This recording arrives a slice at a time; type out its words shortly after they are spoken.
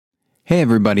Hey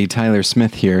everybody, Tyler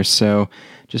Smith here. So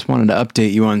just wanted to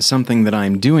update you on something that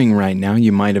I'm doing right now.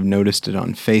 You might have noticed it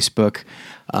on Facebook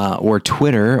or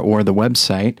Twitter or the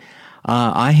website.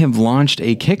 I have launched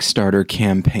a Kickstarter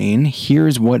campaign.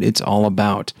 Here's what it's all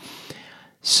about.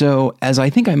 So as I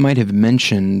think I might have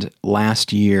mentioned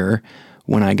last year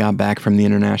when I got back from the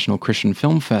International Christian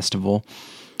Film Festival,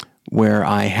 where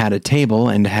I had a table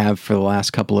and have for the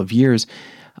last couple of years,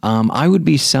 I would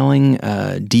be selling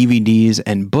DVDs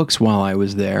and books while I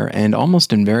was there, and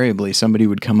almost invariably somebody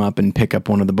would come up and pick up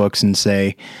one of the books and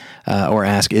say, or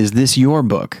ask, "Is this your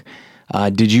book?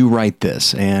 Did you write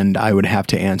this?" And I would have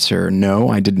to answer, "No,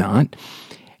 I did not."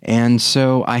 And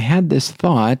so I had this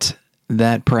thought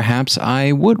that perhaps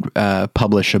I would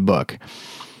publish a book.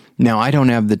 Now, I don't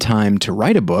have the time to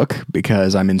write a book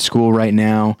because I'm in school right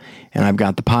now and I've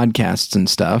got the podcasts and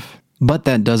stuff. But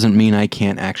that doesn't mean I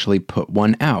can't actually put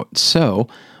one out. So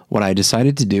what I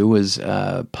decided to do was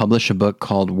publish a book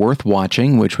called Worth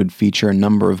Watching, which would feature a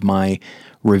number of my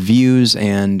reviews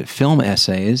and film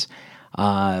essays,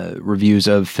 reviews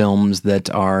of films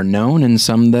that are known and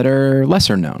some that are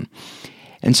lesser known.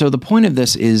 And so the point of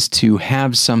this is to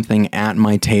have something at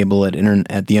my table at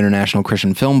the International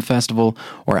Christian Film Festival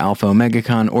or Alpha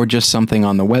OmegaCon, or just something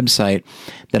on the website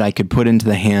that I could put into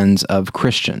the hands of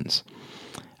Christians.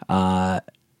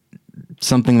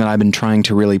 Something that I've been trying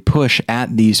to really push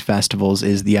at these festivals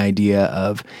is the idea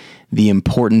of the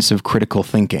importance of critical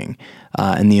thinking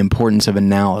and the importance of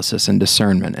analysis and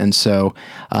discernment. And so,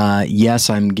 yes,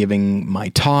 I'm giving my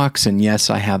talks, and yes,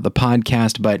 I have the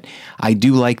podcast, but I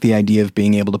do like the idea of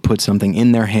being able to put something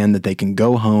in their hand that they can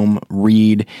go home,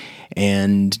 read,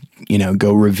 and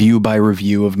go review by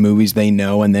review of movies they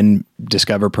know, and then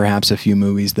discover perhaps a few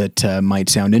movies that might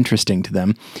sound interesting to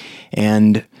them.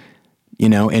 And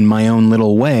in my own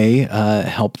little way,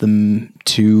 help them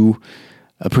to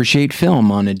appreciate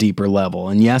film on a deeper level.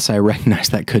 And yes, I recognize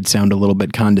that could sound a little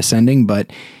bit condescending,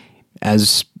 but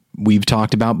as we've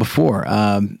talked about before,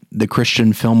 the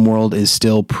Christian film world is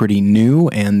still pretty new,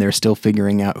 and they're still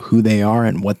figuring out who they are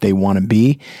and what they want to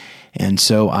be. And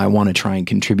so I want to try and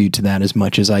contribute to that as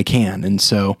much as I can. And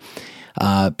so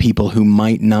people who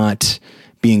might not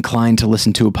be inclined to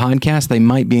listen to a podcast, they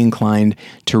might be inclined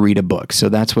to read a book. So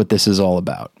that's what this is all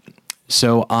about.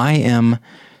 So I am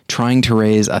trying to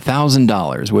raise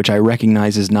 $1,000, which I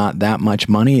recognize is not that much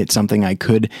money. It's something I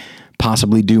could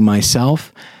possibly do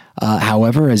myself.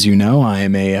 However, as you know,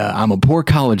 I'm a poor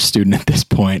college student at this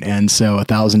point, and so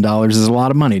 $1,000 is a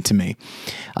lot of money to me.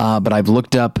 But I've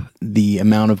looked up the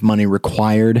amount of money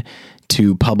required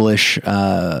to publish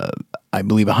I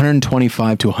believe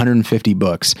 125 to 150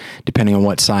 books, depending on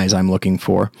what size I'm looking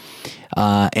for.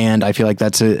 And I feel like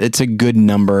it's a good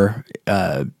number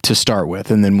to start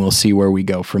with, and then we'll see where we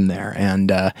go from there. And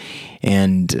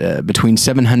between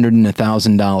 $700 and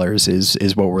 $1,000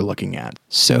 is what we're looking at.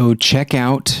 So check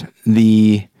out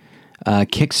the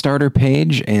Kickstarter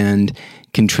page and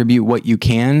contribute what you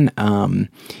can.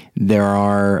 There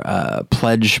are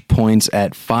pledge points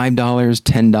at $5,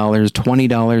 $10,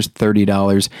 $20,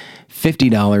 $30,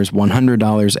 $50,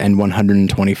 $100, and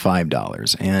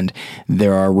 $125. And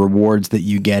there are rewards that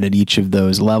you get at each of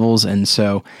those levels. And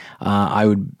so I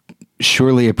would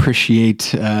surely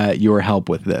appreciate your help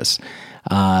with this.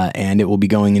 And it will be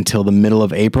going until the middle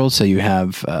of April, so you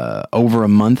have over a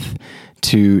month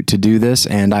to do this,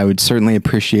 and I would certainly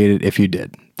appreciate it if you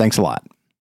did. Thanks a lot.